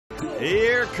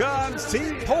Here comes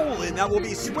Team Poland that will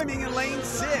be swimming in lane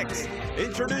 6.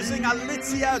 Introducing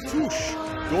Alicja Tusz,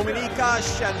 Dominika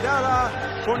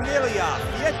Shandera, Cornelia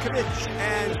Fiedkiewicz,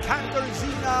 and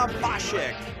Katarzyna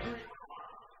Waszek.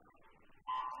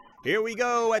 Here we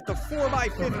go at the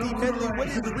 4x50 medley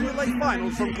women's relay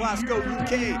finals from Glasgow, UK.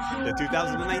 The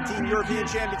 2019 European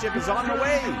Championship is on the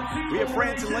way. We have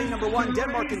France in lane number 1,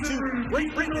 Denmark in 2,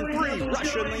 Great Britain in 3,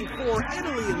 Russia in lane 4,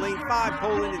 Italy in lane 5,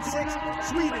 Poland in 6,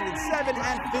 Sweden in 7,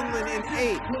 and Finland in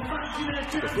 8.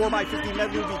 The 4x50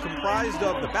 medley will be comprised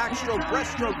of the backstroke,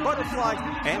 breaststroke, butterfly,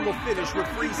 and will finish with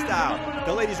freestyle.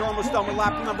 The ladies are almost done with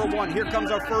lap number 1. Here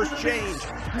comes our first change.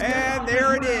 And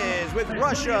there it is, with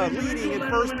Russia leading in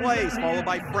first place, followed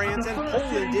by France and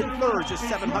Poland in third, just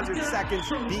 700 seconds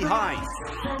behind.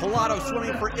 Pilato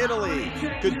swimming for Italy,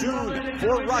 Gadun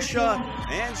for Russia,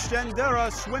 and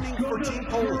Shandera swimming for Team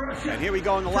Poland. And here we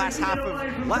go in the last half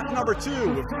of lap number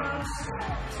 2.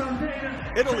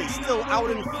 Italy still out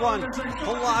in front.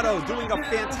 Pilato doing a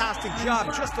fantastic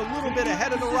job, just a little bit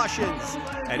ahead of the Russians.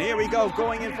 And here we go,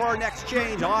 going in for our next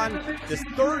change on this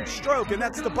third stroke, and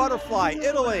that's the butterfly.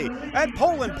 Italy and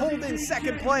Poland pulled in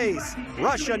second place.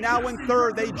 Russia now in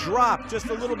third. They dropped just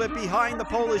a little bit behind the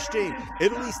Polish team.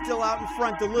 Italy still out in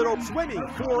front, a little swimming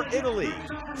for Italy.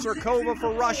 Surkova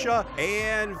for Russia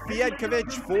and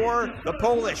Fiedkiewicz for the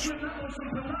Polish.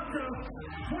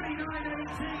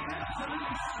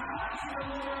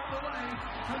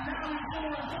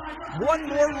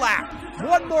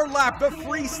 One more lap, the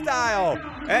freestyle.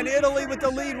 And Italy with the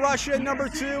lead, Russia in number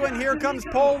 2, and here comes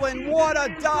Poland. What a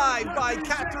dive by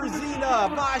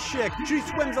Katarzyna Waszek. She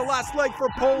swims the last leg for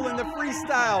Poland, the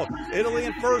freestyle. Italy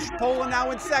in first, Poland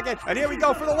now in second. And here we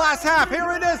go for the last half.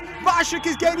 Here it is. Waszek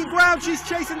is gaining ground. She's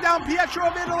chasing down Pietro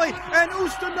of Italy, and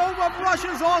Ustanova of Russia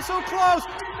is also close.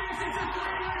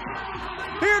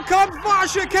 Here comes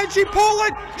Waszek. Can she pull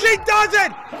it? She does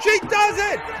it! She does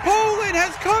it! Poland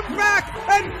has come back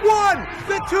and won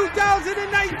the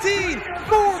 2019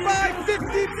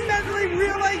 4x50 medley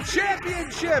relay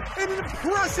championship. An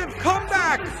impressive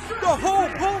comeback. The whole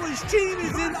Polish team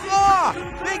is in awe.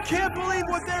 They can't believe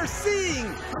what they're seeing.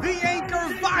 The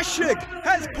anchor Waszek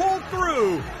has pulled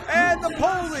through, and the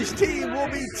Polish team will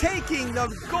be taking the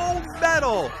gold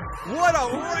medal. What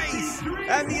a race!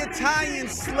 And the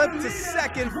Italians slip to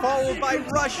second, followed by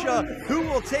Russia, who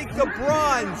will take the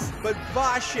bronze. But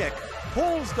Waszek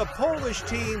pulls the Polish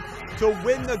team to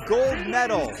win the gold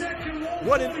medal.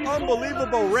 What an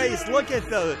unbelievable race. Look at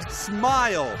the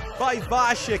smile by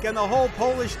Waszek and the whole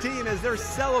Polish team as they're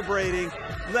celebrating.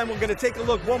 Then we're going to take a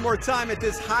look one more time at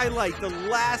this highlight, the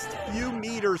last few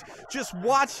meters. Just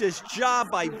watch this job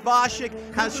by Waszek,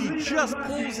 how she just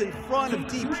pulls in front of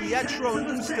Di Pietro and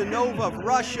Ustanova of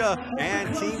Russia,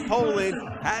 and Team Poland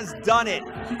has done it.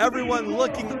 Everyone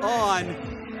looking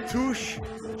on. Tusz,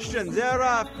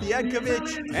 Shandera,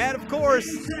 Fiedkiewicz, and of course,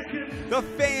 the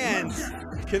fans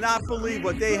cannot believe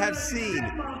what they have seen.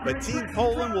 But Team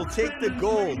Poland will take the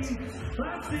gold.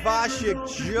 Waszek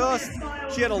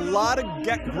she had a lot of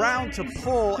ground to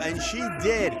pull, and she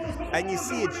did. And you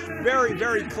see it's very,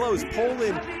 very close.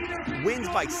 Poland wins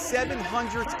by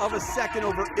 0.07 of a second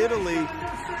over Italy.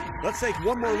 Let's take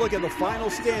one more look at the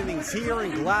final standings here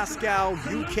in Glasgow,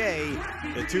 UK.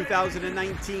 The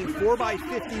 2019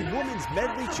 4x50 Women's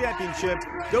Medley Championship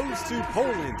goes to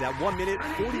Poland at 1 minute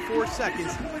 44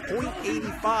 seconds,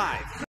 .85.